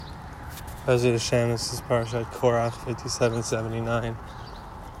Bezrat Hashem, this is Parashat Korach 5779.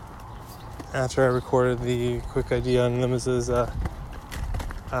 After I recorded the quick idea on the mezuza,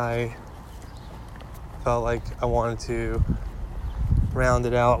 I felt like I wanted to round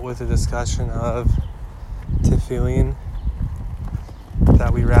it out with a discussion of tefillin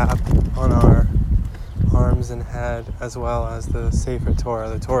that we wrap on our arms and head, as well as the Sefer Torah,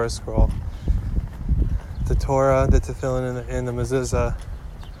 the Torah scroll. The Torah, the tefillin, and the mezuza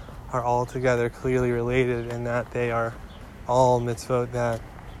are all together clearly related in that they are all mitzvot that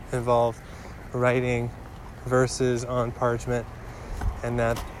involve writing verses on parchment, and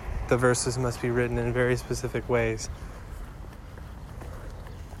that the verses must be written in very specific ways.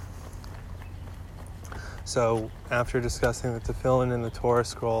 So after discussing the tefillin and the Torah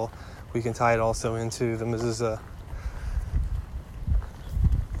scroll, we can tie it also into the mezuza.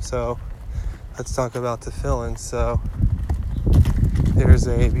 So let's talk about tefillin. So there's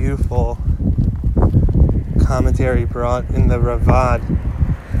a beautiful commentary brought in the Ravad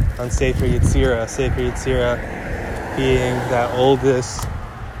on Sefer Yetzirah. Sefer Yetzirah being that oldest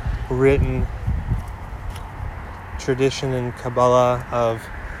written tradition in Kabbalah of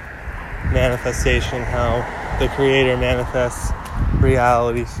manifestation, how the Creator manifests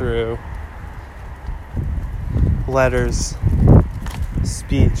reality through letters,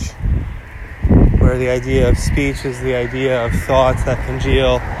 speech, where the idea of speech is the idea of thoughts that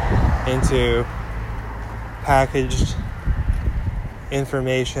congeal into packaged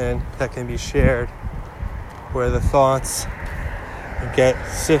information that can be shared, where the thoughts get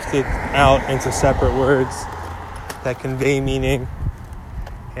sifted out into separate words that convey meaning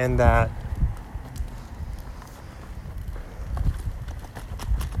and that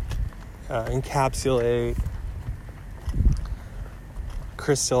encapsulate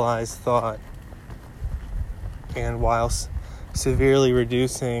crystallized thought, and whilst severely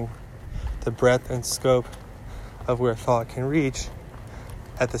reducing the breadth and scope of where thought can reach,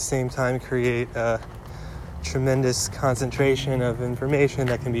 at the same time create a tremendous concentration of information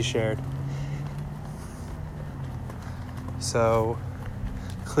that can be shared. So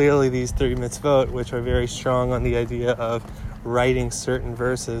clearly these three mitzvot, which are very strong on the idea of writing certain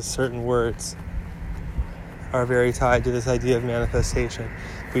verses, certain words, are very tied to this idea of manifestation.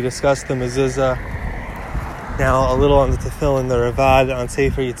 We discussed the mezuzah. Now a little on the tefillin, the Ravad on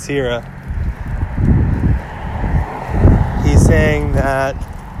Sefer Yetzirah. He's saying that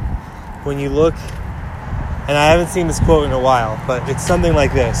when you look, and I haven't seen this quote in a while, but it's something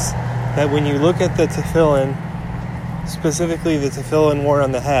like this, that when you look at the tefillin, specifically the tefillin worn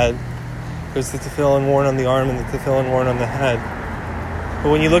on the head, there's the tefillin worn on the arm and the tefillin worn on the head.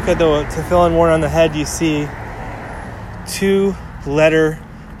 But when you look at the tefillin worn on the head, you see two letter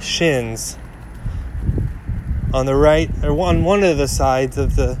shins on the right, or on one of the sides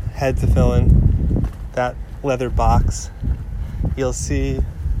of the head tefillin, that leather box. You'll see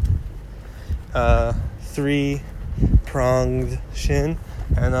three-pronged shin,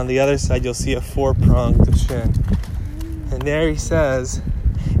 and on the other side you'll see a four-pronged shin. And there he says,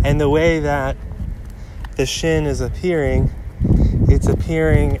 and the way that the shin is appearing, it's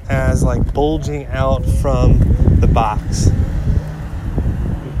appearing as like bulging out from the box.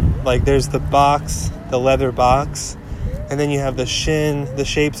 Like there's the box, the leather box, and then you have the shin, the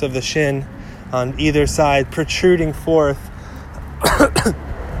shapes of the shin on either side protruding forth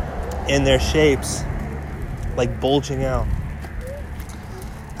in their shapes, like bulging out,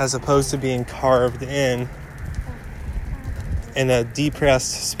 as opposed to being carved in a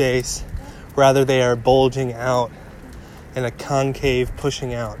depressed space. Rather, they are bulging out in a concave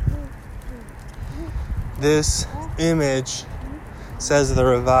pushing out. This image, says the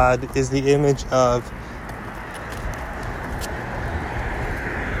Ravad, is the image of,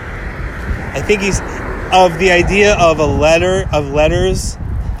 I think he's of the idea of a letter, of letters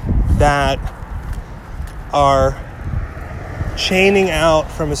that are chaining out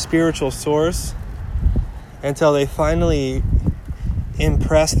from a spiritual source until they finally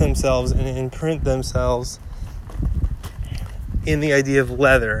impress themselves and imprint themselves in the idea of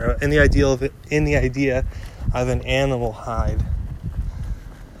leather, in the idea of an animal hide,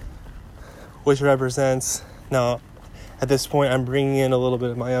 which represents, now at this point I'm bringing in a little bit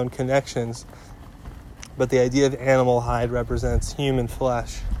of my own connections, but the idea of animal hide represents human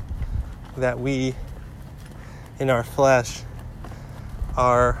flesh, that we in our flesh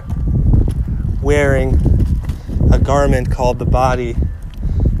are wearing a garment called the body.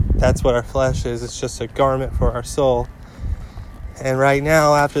 That's what our flesh is. It's just a garment for our soul. And right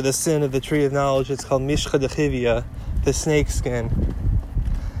now, after the sin of the tree of knowledge, it's called mishcha dechivia, the snake skin,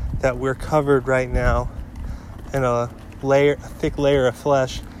 that we're covered right now in a thick layer of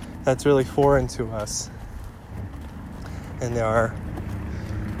flesh that's really foreign to us. And there are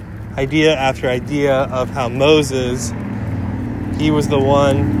idea after idea of how Moses, he was the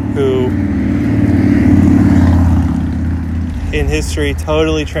one who in history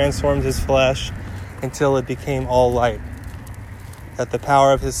totally transformed his flesh until it became all light. That the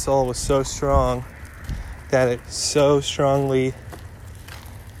power of his soul was so strong that it so strongly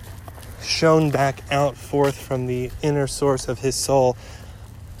shone back out forth from the inner source of his soul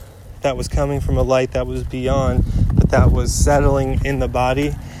that was coming from a light that was beyond, but that was settling in the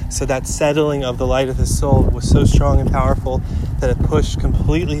body. So that settling of the light of his soul was so strong and powerful that it pushed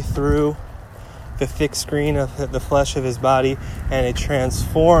completely through the thick screen of the flesh of his body, and it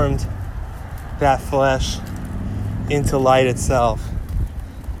transformed that flesh into light itself,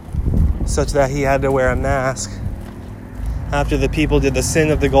 such that he had to wear a mask after the people did the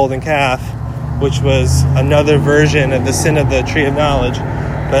sin of the golden calf, which was another version of the sin of the tree of knowledge.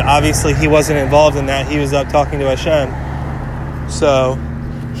 But obviously he wasn't involved in that. He was up talking to Hashem. So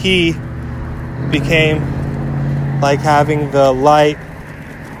he became like having the light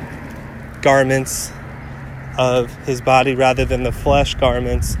garments of his body rather than the flesh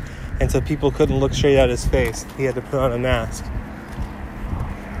garments, and so people couldn't look straight at his face. He had to put on a mask.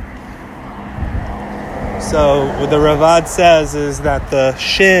 So what the Ravad says is that the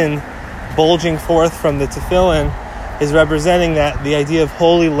shin bulging forth from the tefillin is representing that the idea of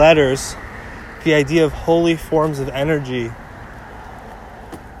holy letters, the idea of holy forms of energy,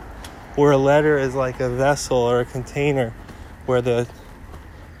 where a letter is like a vessel or a container, where the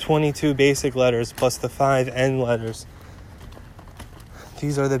 22 basic letters plus the 5 end letters,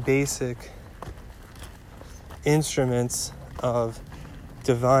 these are the basic instruments of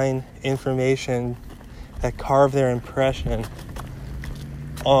divine information that carve their impression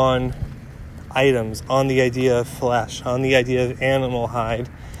on items, on the idea of flesh, on the idea of animal hide,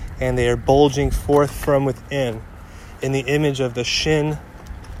 and they are bulging forth from within in the image of the shin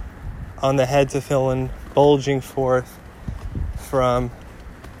on the head tefillin bulging forth from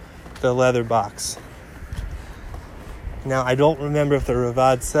the leather box. Now, I don't remember if the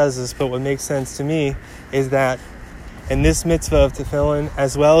Ravad says this, but what makes sense to me is that in this mitzvah of tefillin,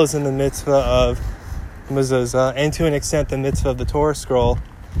 as well as in the mitzvah of mezuza, and to an extent the mitzvah of the Torah scroll,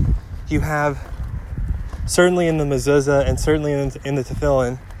 you have, certainly in the mezuza and certainly in the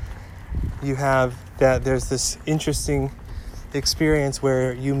tefillin, you have that there's this interesting experience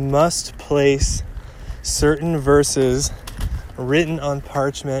where you must place certain verses written on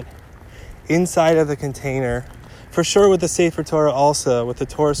parchment inside of the container, for sure with the Sefer Torah also, with the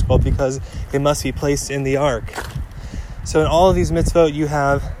Torah scroll, because it must be placed in the ark. So in all of these mitzvot, you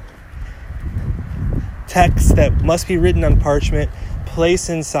have texts that must be written on parchment, placed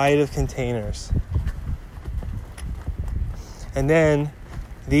inside of containers. And then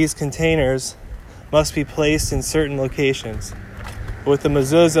these containers must be placed in certain locations. With the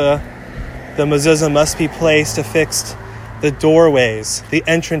mezuzah must be placed affixed the doorways, the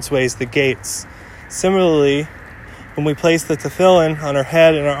entranceways, the gates. Similarly, when we place the tefillin on our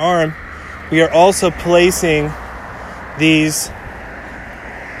head and our arm, we are also placing these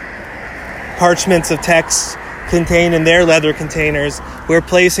parchments of text contained in their leather containers. We're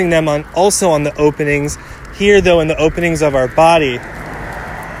placing them also on the openings. Here, though, in the openings of our body.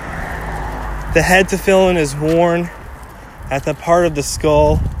 The head tefillin is worn at the part of the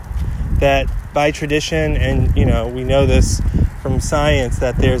skull that, by tradition, and we know this from science,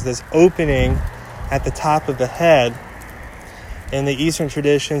 that there's this opening at the top of the head. In the Eastern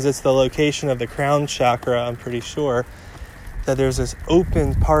traditions, it's the location of the crown chakra, I'm pretty sure, that there's this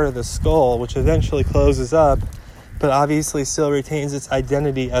open part of the skull which eventually closes up, but obviously still retains its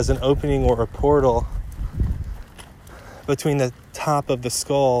identity as an opening or a portal between the top of the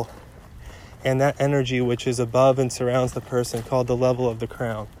skull and that energy which is above and surrounds the person, called the level of the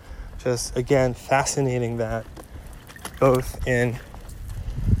crown. Just, again, fascinating that both in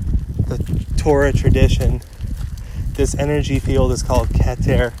the Torah tradition, this energy field is called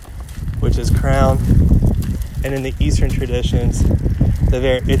Keter, which is crown, and in the Eastern traditions,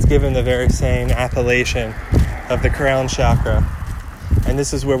 it's given the very same appellation of the crown chakra. And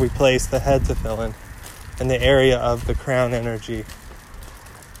this is where we place the head tefillin, in the area of the crown energy,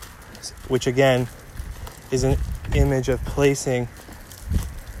 which again is an image of placing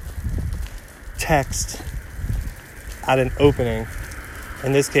text at an opening.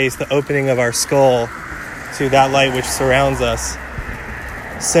 In this case, the opening of our skull to that light which surrounds us,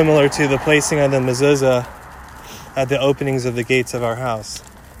 similar to the placing of the mezuzah at the openings of the gates of our house.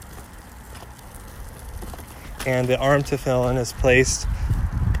 And the arm tefillin is placed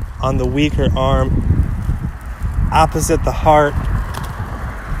on the weaker arm, opposite the heart,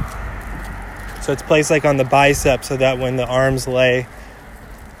 So it's placed like on the bicep, so that when the arms lay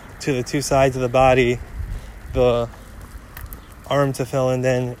to the two sides of the body, the arm tefillin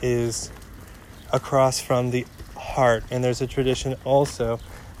then is across from the heart. And there's a tradition also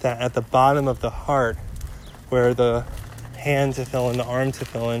that at the bottom of the heart, where the hand tefillin, the arm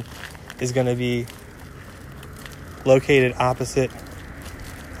tefillin, is going to be located opposite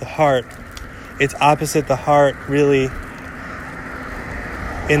the heart. It's opposite the heart, really,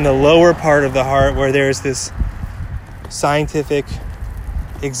 in the lower part of the heart, where there's this scientific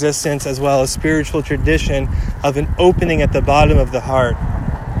existence as well as spiritual tradition of an opening at the bottom of the heart,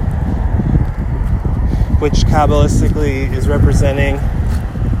 which Kabbalistically is representing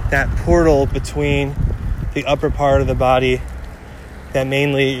that portal between the upper part of the body that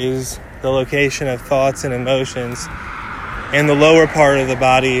mainly is the location of thoughts and emotions, and the lower part of the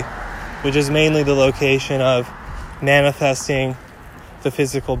body, which is mainly the location of manifesting the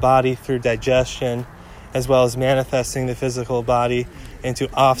physical body through digestion, as well as manifesting the physical body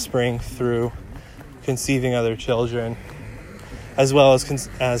into offspring through conceiving other children, as well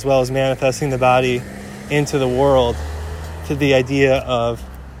as manifesting the body into the world, to the idea of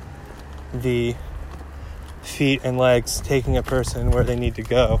the feet and legs taking a person where they need to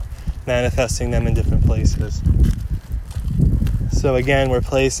go, manifesting them in different places. So again, we're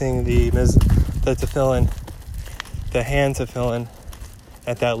placing the tefillin, the hand tefillin,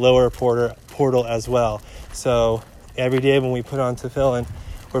 at that lower portal as well. So every day when we put on tefillin,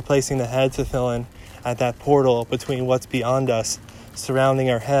 we're placing the head tefillin at that portal between what's beyond us, surrounding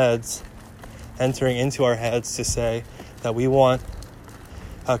our heads, entering into our heads, to say that we want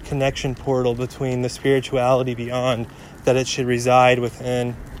a connection portal between the spirituality beyond, that it should reside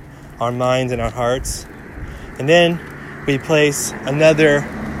within our minds and our hearts. And then we place another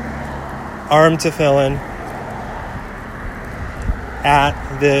arm tefillin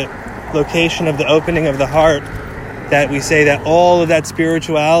at the location of the opening of the heart, that we say that all of that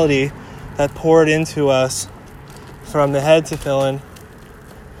spirituality that poured into us from the head tefillin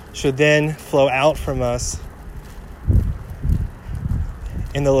should then flow out from us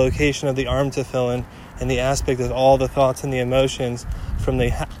in the location of the arm tefillin, and the aspect of all the thoughts and the emotions from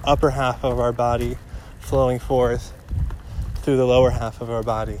the upper half of our body flowing forth through the lower half of our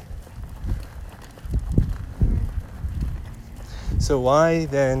body. So why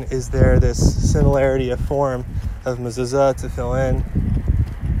then is there this similarity of form of mezuza, tefillin,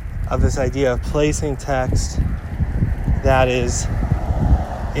 of this idea of placing text that is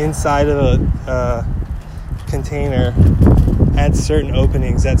inside of a container at certain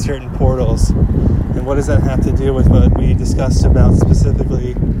openings, at certain portals? And what does that have to do with what we discussed about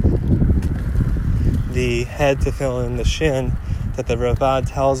specifically the head tefillin, the shin, that the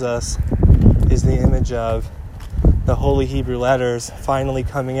Ravad tells us is the image of the holy Hebrew letters finally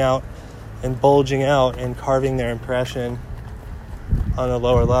coming out and bulging out and carving their impression on a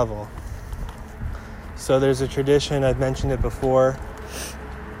lower level? So there's a tradition, I've mentioned it before,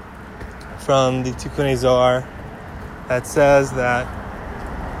 from the Tikkunei Zohar, that says that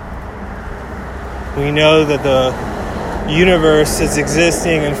we know that the universe is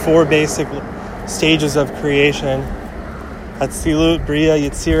existing in four basic stages of creation: Atzilut, Bria,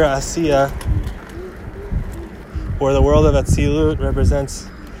 Yetzira, Asiya, where the world of Atzilut represents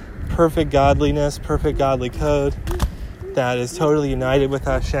perfect godliness, perfect godly code that is totally united with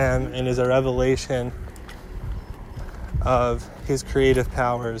Hashem and is a revelation of His creative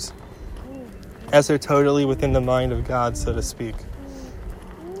powers, as they're totally within the mind of God, so to speak.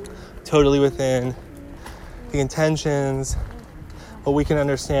 Totally within the intentions, what we can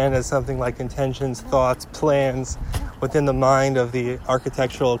understand as something like intentions, thoughts, plans, within the mind of the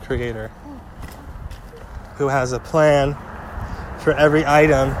architectural creator, who has a plan for every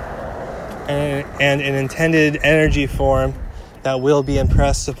item and an intended energy form that will be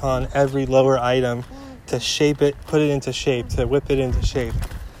impressed upon every lower item to shape it, put it into shape, to whip it into shape,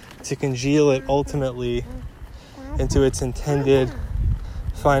 to congeal it ultimately into its intended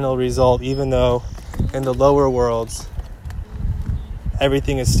final result, even though in the lower worlds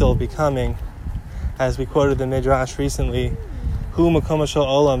everything is still becoming. As we quoted the Midrash recently, Hu makomo shel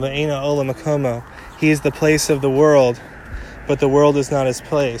olam ve'ena olam makomo. He is the place of the world, but the world is not his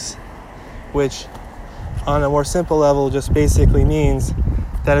place, which on a more simple level just basically means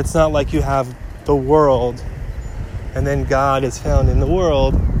that it's not like you have the world and then God is found in the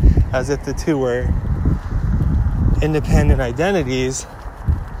world, as if the two were independent identities.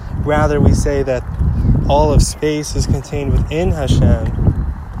 Rather, we say that all of space is contained within Hashem,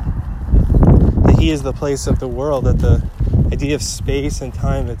 that He is the place of the world, that the idea of space and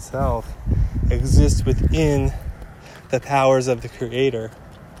time itself exists within the powers of the Creator.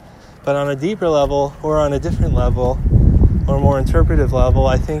 But on a deeper level, or on a different level, or more interpretive level,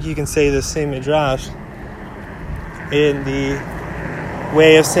 I think you can say the same midrash in the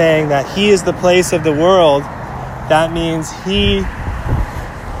way of saying that he is the place of the world. That means he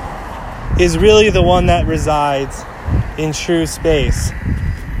is really the one that resides in true space.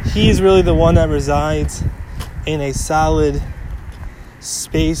 He's really the one that resides in a solid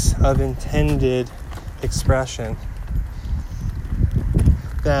space of intended expression.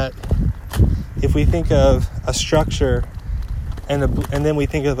 That if we think of a structure and then we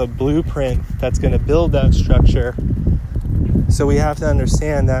think of a blueprint that's going to build that structure, so we have to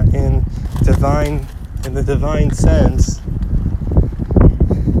understand that in the divine sense,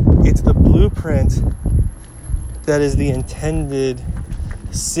 it's the blueprint that is the intended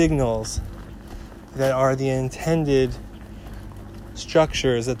signals, that are the intended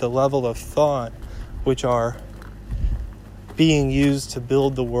structures at the level of thought, which are being used to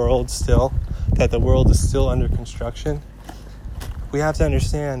build the world still, that the world is still under construction. We have to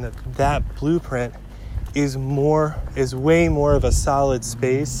understand that that blueprint is way more of a solid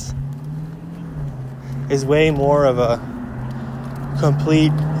space, is way more of a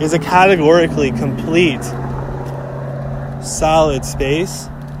categorically complete solid space,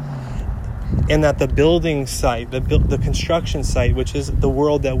 and that the building site, the construction site, which is the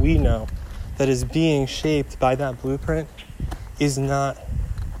world that we know, that is being shaped by that blueprint, is not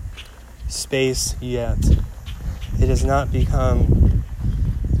space yet. It has not become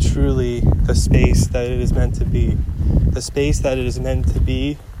truly the space that it is meant to be. The space that it is meant to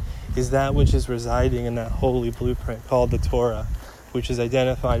be is that which is residing in that holy blueprint called the Torah, which is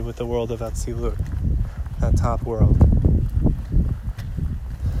identified with the world of Atzilut, that top world.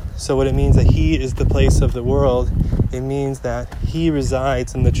 So what it means that he is the place of the world, it means that he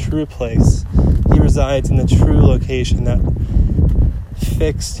resides in the true place. He resides in the true location, that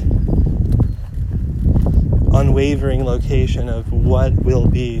fixed, unwavering location of what will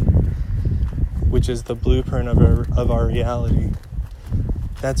be, which is the blueprint of our reality.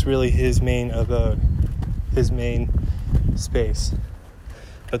 That's really his main abode, his main space.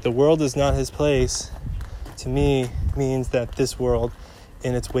 But the world is not his place, to me, means that this world,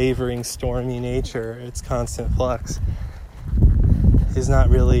 in its wavering, stormy nature, its constant flux, is not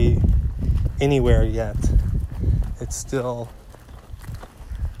really anywhere yet. It's still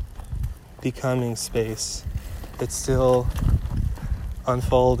becoming space. It's still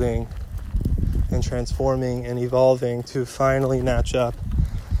unfolding and transforming and evolving to finally match up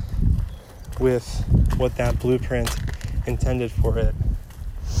with what that blueprint intended for it.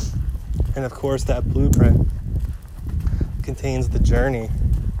 And of course, that blueprint contains the journey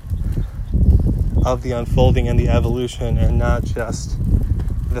of the unfolding and the evolution, and not just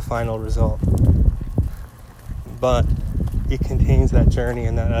the final result. But it contains that journey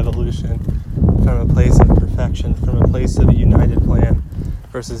and that evolution from a place of perfection, from a place of a united plan,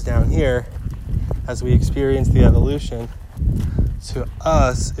 versus down here, as we experience the evolution, to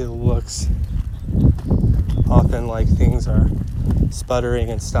us it looks often like things are sputtering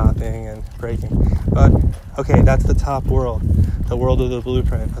and stopping and breaking. But okay, that's the top world, the world of the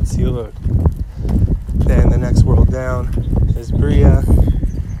blueprint, Atzilut. Then the next world down is Bria.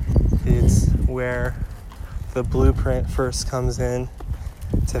 It's where the blueprint first comes in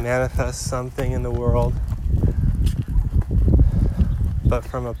to manifest something in the world, but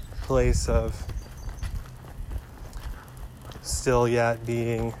from a place of still yet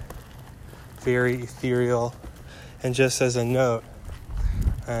being very ethereal. And just as a note,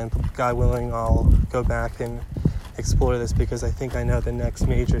 and God willing, I'll go back and explore this, because I think I know the next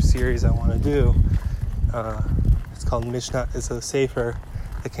major series I want to do. It's called Mishnah. It's a sefer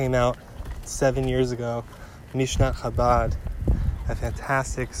that came out 7 years ago, Mishnah Chabad, a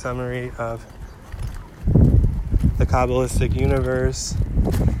fantastic summary of the Kabbalistic universe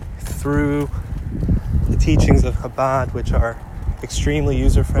through the teachings of Chabad, which are extremely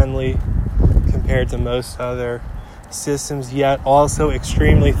user-friendly compared to most other systems, yet also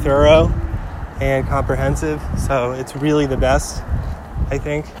extremely thorough and comprehensive. So it's really the best, I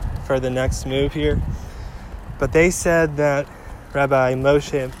think, for the next move here. But they said that Rabbi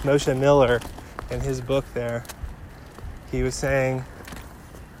Moshe Miller, in his book there, he was saying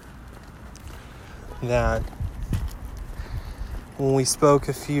that when we spoke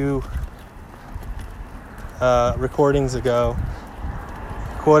a few recordings ago,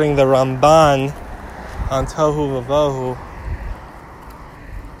 quoting the Ramban on Tohu Vavohu,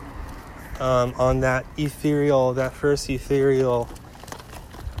 on that first ethereal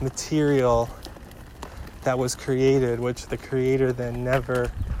material that was created, which the Creator then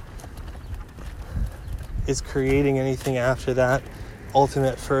never is creating anything after that,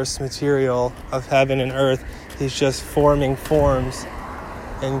 ultimate first material of heaven and earth. He's just forming forms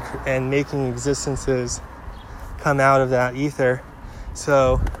and making existences come out of that ether.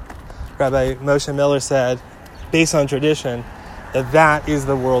 So Rabbi Moshe Miller said, based on tradition, that is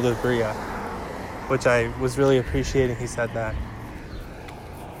the world of Bria, which I was really appreciating he said that.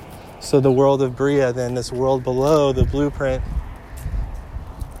 So the world of Bria, then this world below the blueprint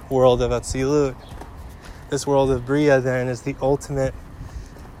world of Atzilut, this world of Bria then is the ultimate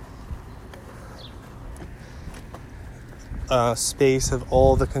space of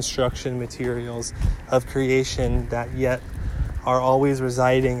all the construction materials of creation that yet are always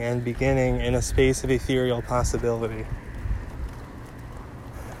residing and beginning in a space of ethereal possibility.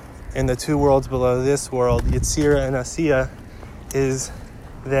 In the two worlds below this world, Yetzirah and Asiya is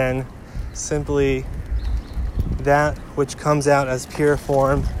then simply that which comes out as pure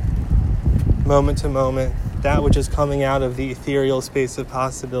form, moment to moment, that which is coming out of the ethereal space of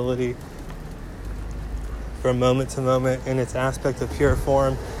possibility from moment to moment in its aspect of pure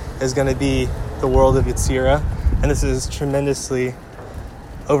form is going to be the world of Yetzirah. And this is tremendously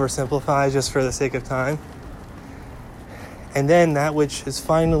oversimplified just for the sake of time. And then that which is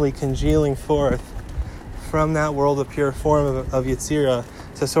finally congealing forth from that world of pure form of Yetzirah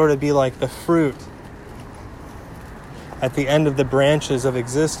to sort of be like the fruit at the end of the branches of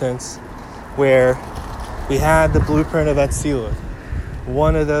existence, where we had the blueprint of Atzilut,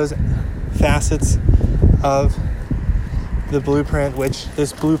 one of those facets of the blueprint, which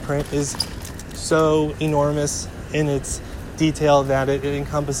this blueprint is so enormous in its detail that it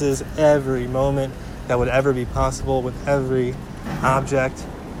encompasses every moment that would ever be possible with every object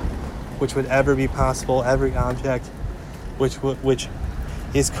which would ever be possible, every object which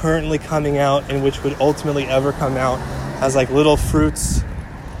is currently coming out and which would ultimately ever come out as like little fruits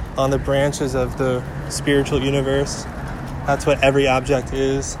on the branches of the spiritual universe. That's what every object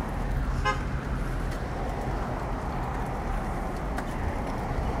is.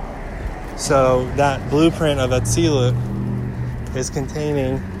 So that blueprint of Atzilut is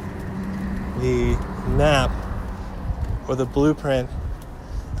containing the map or the blueprint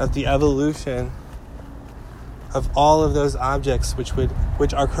of the evolution of all of those objects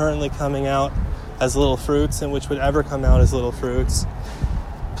which are currently coming out as little fruits and which would ever come out as little fruits,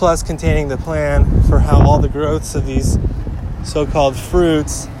 plus containing the plan for how all the growths of these so-called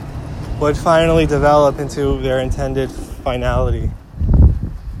fruits would finally develop into their intended finality.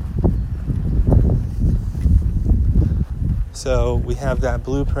 So we have that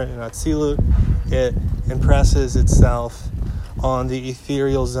blueprint in Atzilut. It impresses itself on the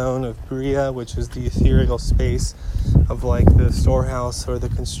ethereal zone of Bria, which is the ethereal space of like the storehouse or the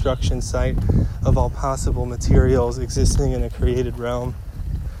construction site of all possible materials existing in a created realm.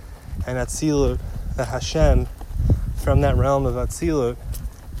 And Atzilut, the Hashem, from that realm of Atzilut,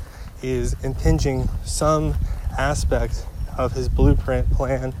 is impinging some aspect of his blueprint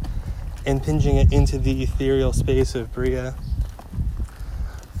plan, impinging it into the ethereal space of Bria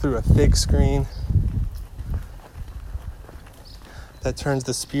through a thick screen that turns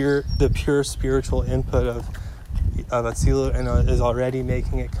the pure spiritual input of Atzilut and is already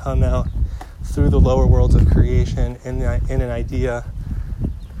making it come out through the lower worlds of creation in an idea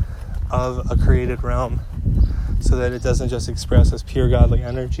of a created realm, so that it doesn't just express as pure godly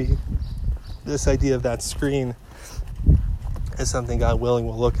energy. This idea of that screen is something, God willing,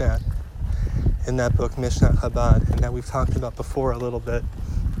 we'll look at in that book, Mishnat Chabad, and that we've talked about before a little bit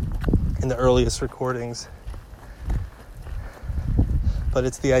in the earliest recordings. But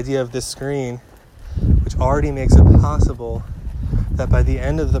it's the idea of this screen which already makes it possible that by the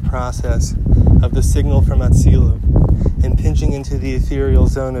end of the process of the signal from Atzilut impinging into the ethereal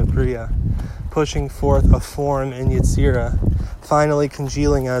zone of Bria, pushing forth a form in Yetzirah, finally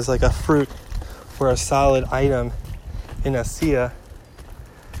congealing as like a fruit or a solid item in Asiya,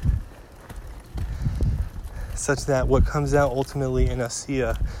 such that what comes out ultimately in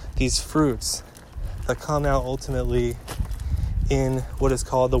Asiya, these fruits that come out ultimately in what is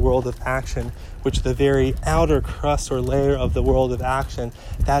called the world of action, which the very outer crust or layer of the world of action,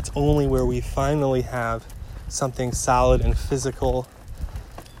 that's only where we finally have something solid and physical.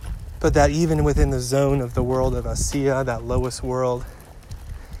 But that even within the zone of the world of Asiya, that lowest world,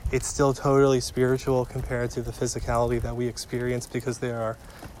 it's still totally spiritual compared to the physicality that we experience, because there are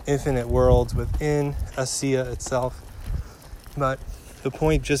infinite worlds within Asiya itself. But the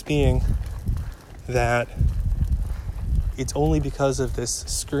point just being that it's only because of this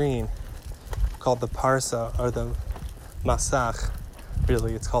screen called the parsa, or the masach.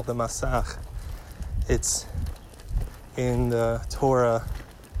 Really, it's called the masach. It's in the Torah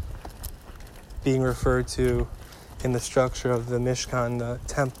being referred to in the structure of the Mishkan,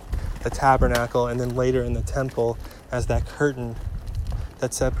 the tabernacle, and then later in the temple as that curtain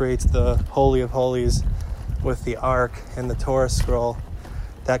that separates the Holy of Holies with the Ark and the Torah scroll,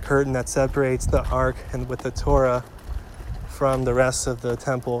 that curtain that separates the Ark and with the Torah from the rest of the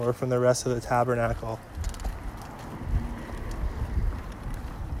temple or from the rest of the tabernacle.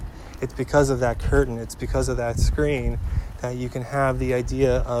 It's because of that curtain, it's because of that screen that you can have the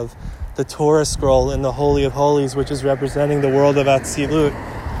idea of the Torah scroll in the Holy of Holies, which is representing the world of Atzilut,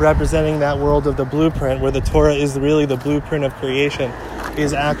 representing that world of the blueprint, where the Torah is really the blueprint of creation,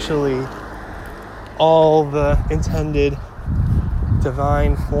 is actually all the intended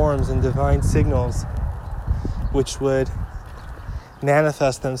divine forms and divine signals which would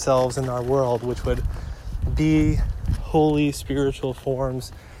manifest themselves in our world, which would be holy spiritual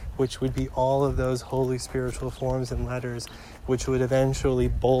forms, which would be all of those holy spiritual forms and letters, which would eventually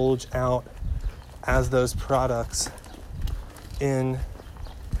bulge out as those products in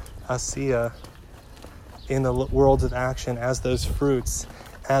Asiya, in the worlds of action, as those fruits,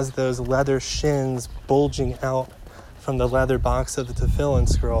 as those leather shins bulging out from the leather box of the tefillin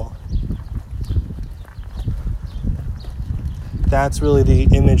scroll. That's really the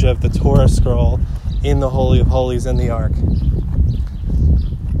image of the Torah scroll in the Holy of Holies and the Ark.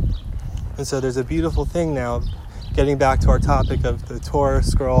 And so there's a beautiful thing now, getting back to our topic of the Torah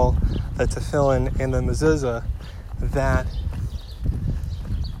scroll, the tefillin, and the mezuza, that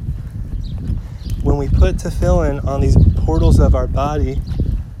when we put tefillin on these portals of our body,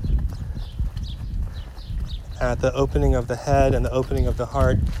 at the opening of the head and the opening of the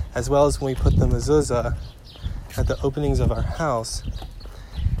heart, as well as when we put the mezuza at the openings of our house,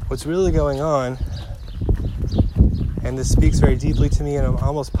 what's really going on, and this speaks very deeply to me, and I'm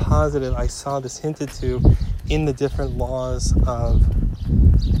almost positive I saw this hinted to in the different laws of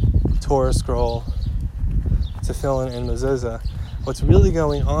Torah scroll, tefillin, and mezuzah. What's really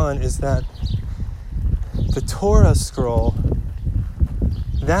going on is that the Torah scroll,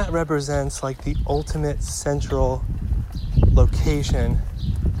 that represents like the ultimate central location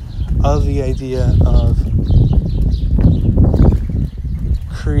of the idea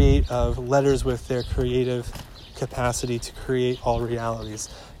of letters with their creative capacity to create all realities,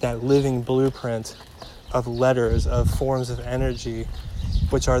 that living blueprint of letters, of forms of energy,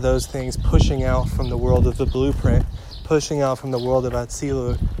 which are those things pushing out from the world of the blueprint, pushing out from the world of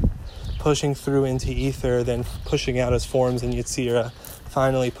Atzilut, pushing through into ether, then pushing out as forms in Yetzirah,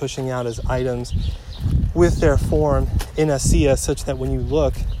 finally pushing out as items with their form in Asiya, such that when you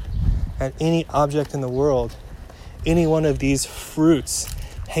look at any object in the world, any one of these fruits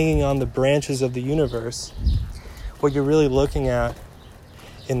hanging on the branches of the universe, what you're really looking at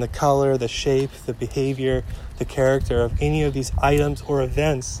in the color, the shape, the behavior, the character of any of these items or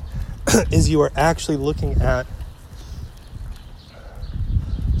events is you are actually looking at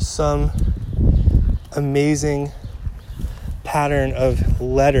some amazing pattern of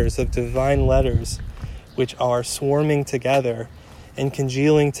letters, of divine letters, which are swarming together and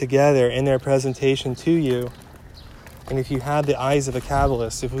congealing together in their presentation to you. And if you had the eyes of a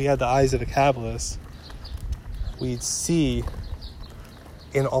Kabbalist, if we had the eyes of a Kabbalist, we'd see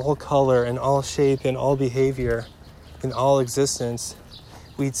in all color, in all shape, in all behavior, in all existence,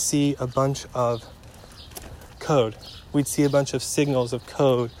 we'd see a bunch of code. We'd see a bunch of signals of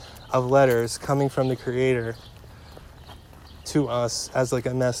code, of letters coming from the Creator to us as like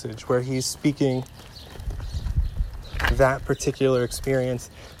a message, where He's speaking that particular experience,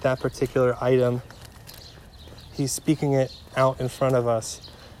 that particular item. He's speaking it out in front of us,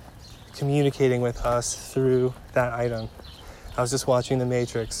 communicating with us through that item. I was just watching The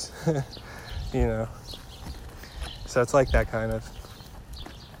Matrix, So it's like that kind of,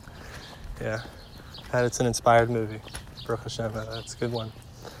 yeah. That it's an inspired movie. Baruch Hashem, that's a good one.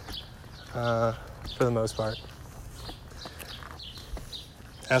 For the most part.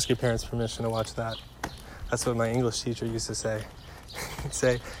 Ask your parents' permission to watch that. That's what my English teacher used to say. He'd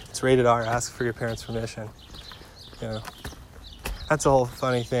say, it's rated R, ask for your parents' permission. That's a whole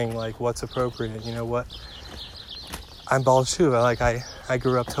funny thing, like what's appropriate, what? I'm Baal Tshuva, like I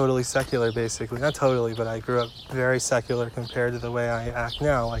grew up totally secular, basically. Not totally, but I grew up very secular compared to the way I act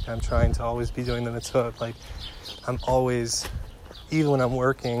now. Like I'm trying to always be doing the mitzvot. Like I'm always, even when I'm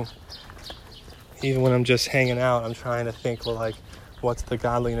working, even when I'm just hanging out, I'm trying to think, well, like, what's the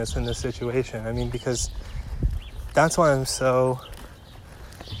godliness in this situation? I mean, because that's why I'm so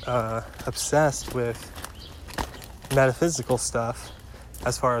obsessed with metaphysical stuff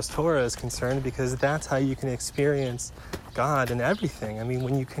as far as Torah is concerned, because that's how you can experience God and everything. I mean,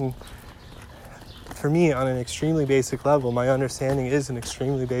 when you can, for me, on an extremely basic level, my understanding is an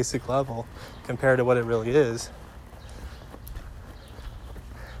extremely basic level compared to what it really is.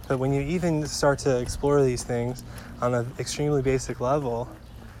 But when you even start to explore these things on an extremely basic level,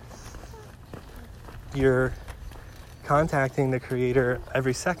 you're contacting the Creator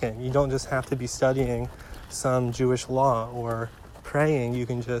every second. You don't just have to be studying some Jewish law or praying. You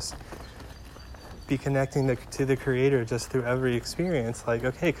can just be connecting to the Creator just through every experience. Like,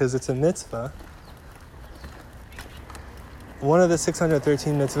 okay, because it's a mitzvah. One of the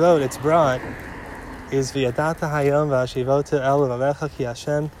 613 mitzvot it's brought is V'yadata hayom v'ashivota el levavecha ki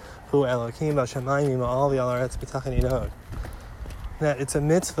Hashem hu Elokim b'shamayim v'al v'al haaretz b'tachan yidod. That it's a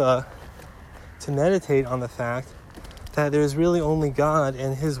mitzvah to meditate on the fact that there's really only God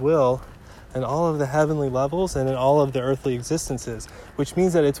and His will in all of the heavenly levels and in all of the earthly existences, which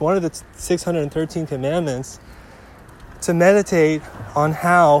means that it's one of the 613 commandments to meditate on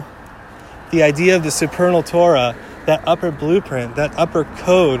how the idea of the supernal Torah, that upper blueprint, that upper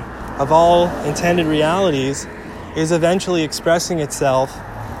code of all intended realities, is eventually expressing itself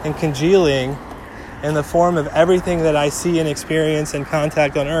and congealing in the form of everything that I see and experience and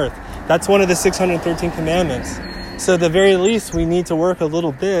contact on earth. That's one of the 613 commandments. So at the very least, we need to work a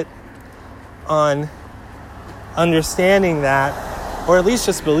little bit on understanding that, or at least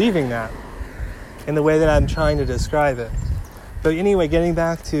just believing that in the way that I'm trying to describe it. But anyway, getting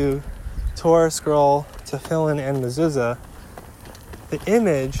back to Torah scroll, tefillin, and mezuza, the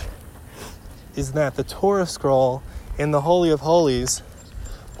image is that the Torah scroll in the Holy of Holies,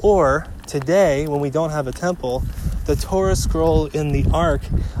 or today, when we don't have a temple, the Torah scroll in the ark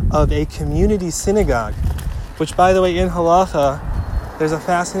of a community synagogue, which, by the way, in halacha, there's a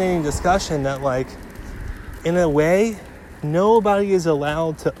fascinating discussion that, like, in a way, nobody is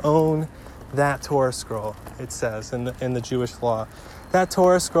allowed to own that Torah scroll, it says in the Jewish law. That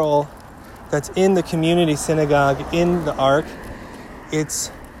Torah scroll that's in the community synagogue, in the ark,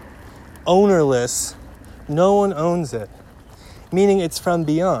 it's ownerless. No one owns it, meaning it's from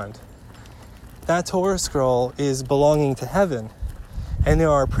beyond. That Torah scroll is belonging to heaven. And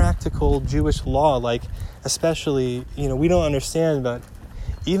there are practical Jewish law, like especially, we don't understand, but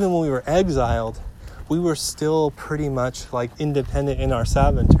even when we were exiled, we were still pretty much like independent in our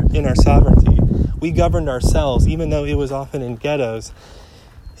sovereignty. We governed ourselves, even though it was often in ghettos.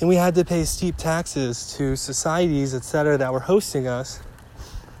 And we had to pay steep taxes to societies, etc., that were hosting us.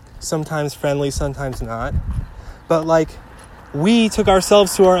 Sometimes friendly, sometimes not. But like, we took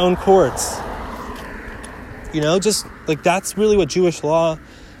ourselves to our own courts. Just like that's really what Jewish law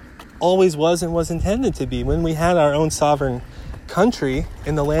always was and was intended to be. When we had our own sovereign country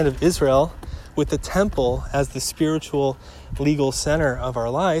in the land of Israel, with the temple as the spiritual legal center of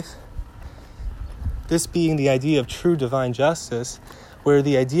our life, this being the idea of true divine justice, where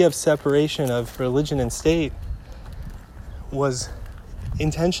the idea of separation of religion and state was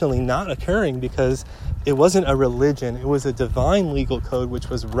intentionally not occurring because it wasn't a religion, it was a divine legal code which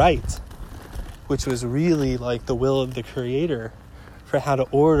was right, which was really like the will of the Creator for how to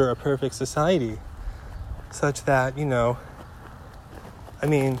order a perfect society, such that,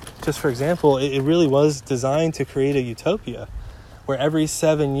 just for example, it really was designed to create a utopia where every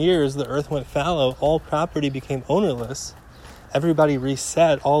 7 years the earth went fallow, all property became ownerless, everybody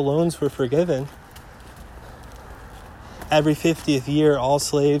reset, all loans were forgiven. Every 50th year, all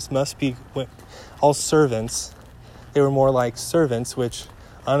slaves all servants, they were more like servants, which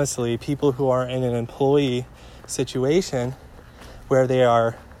honestly, people who are in an employee situation where they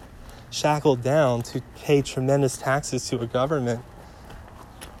are shackled down to pay tremendous taxes to a government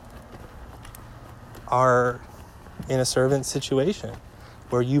are in a servant situation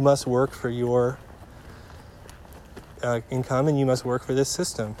where you must work for your income and you must work for this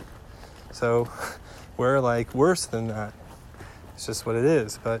system. So we're like worse than that. It's just what it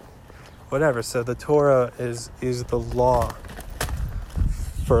is, but whatever. So the Torah is the law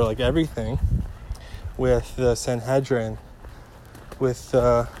for like everything, with the Sanhedrin, with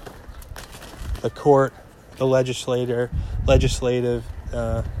the court, the legislative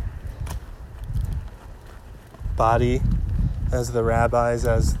body, as the rabbis,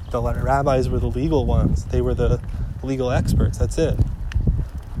 rabbis were the legal ones. They were the legal experts. That's it.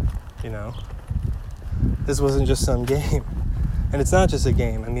 This wasn't just some game. And it's not just a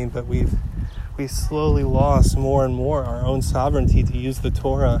game. But we've slowly lost more and more our own sovereignty to use the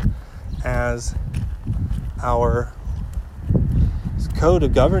Torah as our code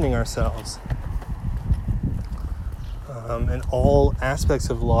of governing ourselves in all aspects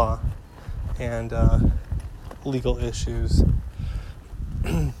of law and legal issues.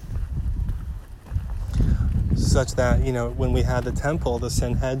 Such that, when we had the temple, the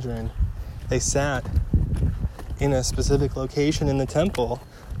Sanhedrin, they sat in a specific location in the temple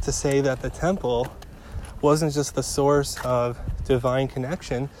to say that the temple wasn't just the source of divine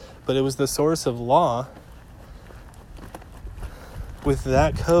connection, but it was the source of law. With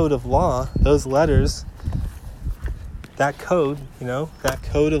that code of law, those letters, that code, that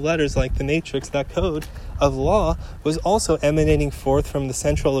code of letters like the matrix, that code of law was also emanating forth from the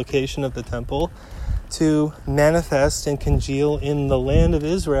central location of the temple to manifest and congeal in the land of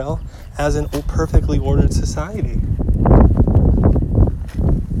Israel as a perfectly ordered society.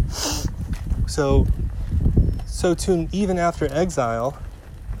 So to even after exile,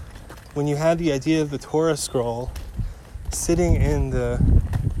 when you had the idea of the Torah scroll sitting in the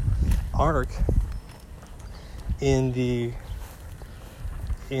ark in the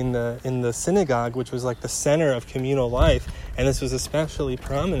synagogue, which was like the center of communal life, and this was especially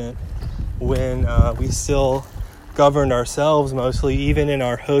prominent when we still governed ourselves mostly, even in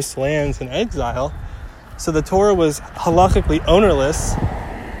our host lands in exile. So the Torah was halakhically ownerless.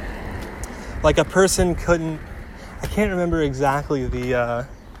 Like a person couldn't, I can't remember exactly the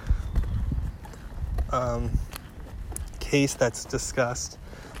case that's discussed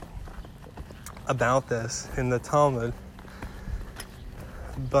about this in the Talmud,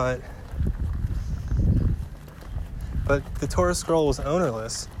 but the Torah scroll was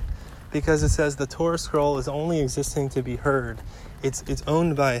ownerless because it says the Torah scroll is only existing to be heard. It's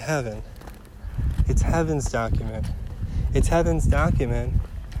owned by heaven. It's heaven's document. It's heaven's document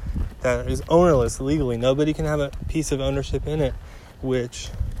that is ownerless legally. Nobody can have a piece of ownership in it, which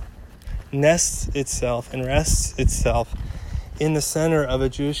nests itself and rests itself in the center of a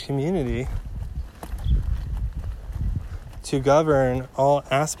Jewish community to govern all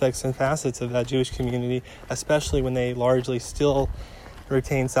aspects and facets of that Jewish community, especially when they largely still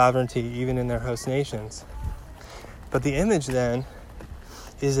retain sovereignty even in their host nations. But the image then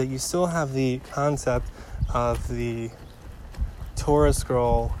is that you still have the concept of the Torah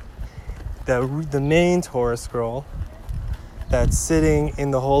scroll, the main Torah scroll that's sitting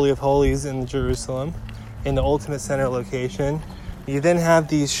in the Holy of Holies in Jerusalem, in the ultimate center location. You then have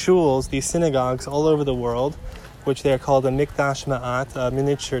these shuls, these synagogues all over the world, which they are called a Mikdash Ma'at, a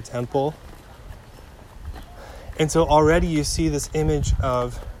miniature temple. And so already you see this image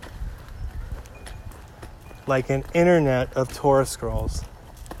of like an internet of Torah scrolls,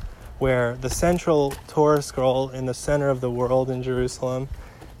 where the central Torah scroll in the center of the world in Jerusalem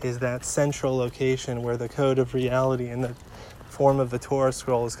is that central location where the code of reality in the form of the Torah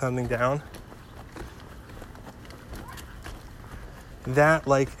scroll is coming down. That,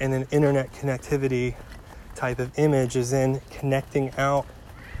 like in an internet connectivity type of image, is in connecting out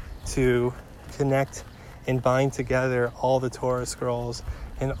to connect and bind together all the Torah scrolls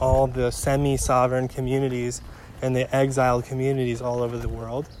and all the semi-sovereign communities and the exiled communities all over the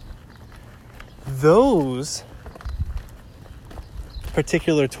world. Those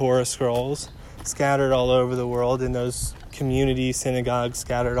particular Torah scrolls scattered all over the world in those community synagogues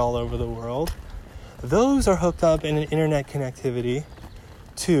scattered all over the world, those are hooked up in an internet connectivity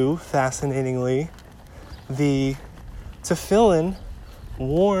to, fascinatingly, the tefillin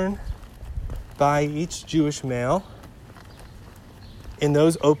worn by each Jewish male in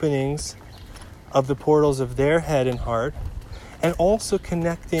those openings of the portals of their head and heart, and also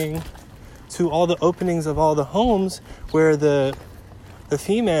connecting to all the openings of all the homes where the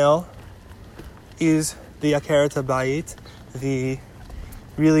female is the Akeret HaBayit,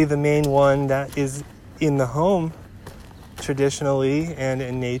 really the main one that is in the home traditionally and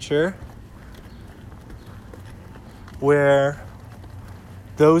in nature, where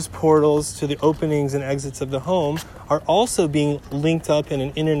those portals to the openings and exits of the home are also being linked up in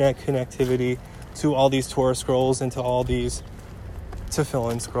an internet connectivity to all these Torah scrolls and to all these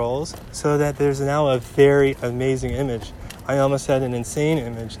tefillin scrolls, so that there's now a very amazing image. I almost said an insane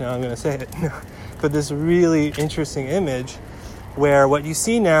image, now I'm going to say it. But this really interesting image where what you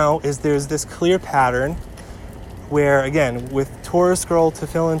see now is there's this clear pattern where, again, with Torah scroll,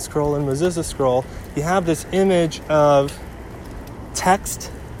 tefillin scroll, and mezuza scroll, you have this image of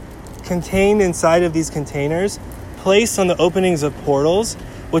text contained inside of these containers, placed on the openings of portals,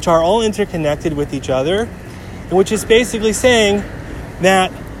 which are all interconnected with each other, and which is basically saying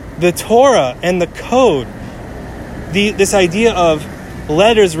that the Torah and the code, this idea of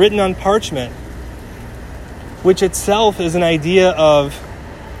letters written on parchment, which itself is an idea of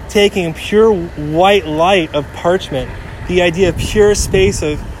taking pure white light of parchment, the idea of pure space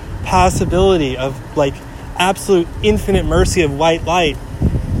of possibility, of like absolute infinite mercy of white light,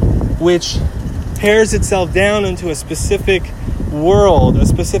 which tears itself down into a specific world, a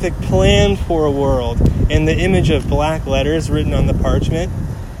specific plan for a world, in the image of black letters written on the parchment.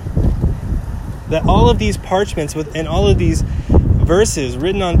 That all of these parchments and all of these verses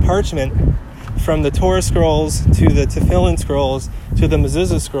written on parchment from the Torah scrolls to the tefillin scrolls to the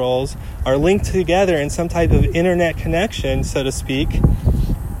mezuza scrolls are linked together in some type of internet connection, so to speak,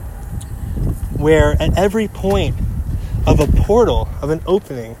 where at every point of a portal, of an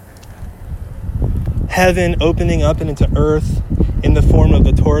opening, heaven opening up and into earth in the form of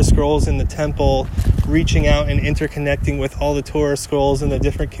the Torah scrolls in the temple, reaching out and interconnecting with all the Torah scrolls in the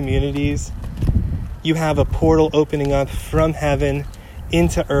different communities. You have a portal opening up from heaven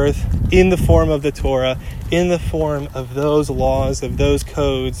into earth in the form of the Torah, in the form of those laws, of those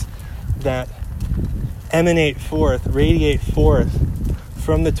codes that emanate forth, radiate forth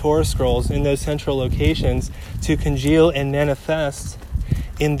from the Torah scrolls in those central locations to congeal and manifest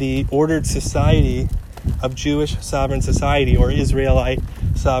in the ordered society of Jewish sovereign society or Israelite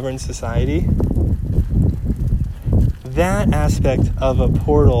sovereign society. That aspect of a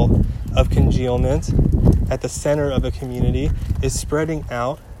portal of congealment at the center of a community is spreading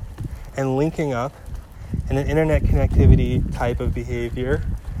out and linking up in an internet connectivity type of behavior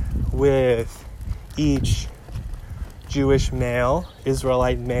with each Jewish male,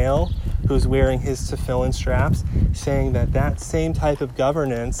 Israelite male, who's wearing his tefillin straps, saying that that same type of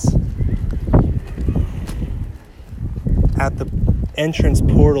governance at the entrance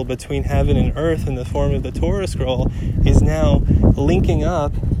portal between heaven and earth in the form of the Torah scroll is now linking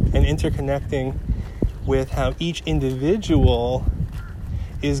up and interconnecting with how each individual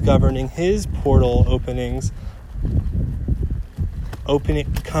is governing his portal openings,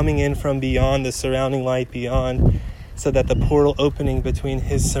 coming in from beyond the surrounding light beyond, so that the portal opening between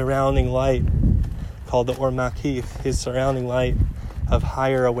his surrounding light, called the Or Makif, his surrounding light of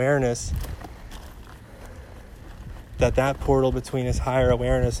higher awareness, that portal between his higher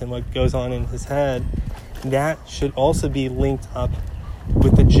awareness and what goes on in his head, that should also be linked up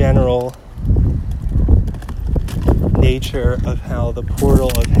with the general nature of how the portal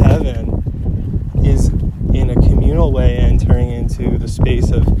of heaven is in a communal way entering into the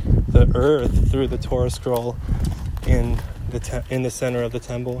space of the earth through the Torah scroll in the center of the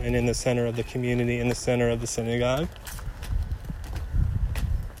temple and in the center of the community, in the center of the synagogue.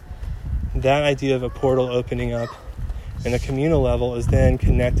 That idea of a portal opening up in a communal level is then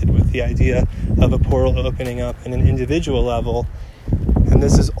connected with the idea of a portal opening up in an individual level. And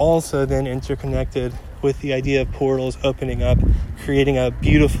this is also then interconnected with the idea of portals opening up, creating a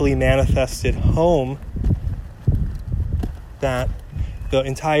beautifully manifested home, that the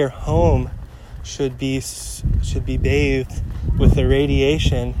entire home should be bathed with the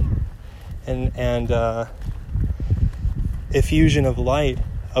radiation and effusion of light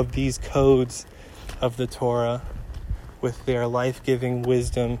of these codes of the Torah, with their life-giving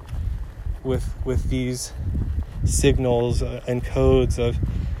wisdom, with these signals and codes of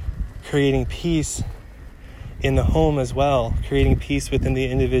creating peace in the home as well, creating peace within the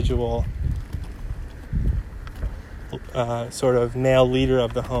individual sort of male leader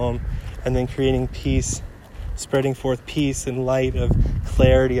of the home, and then creating peace, spreading forth peace and light of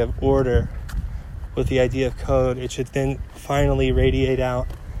clarity, of order, with the idea of code. It should then finally radiate out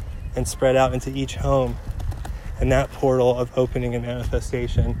and spread out into each home. And that portal of opening and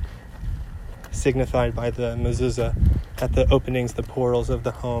manifestation, signified by the mezuza at the openings, the portals of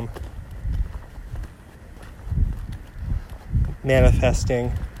the home,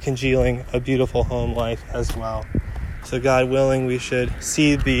 manifesting, congealing a beautiful home life as well. So God willing, we should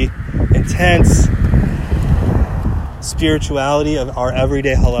see the intense spirituality of our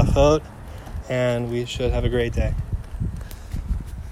everyday halachot, and we should have a great day.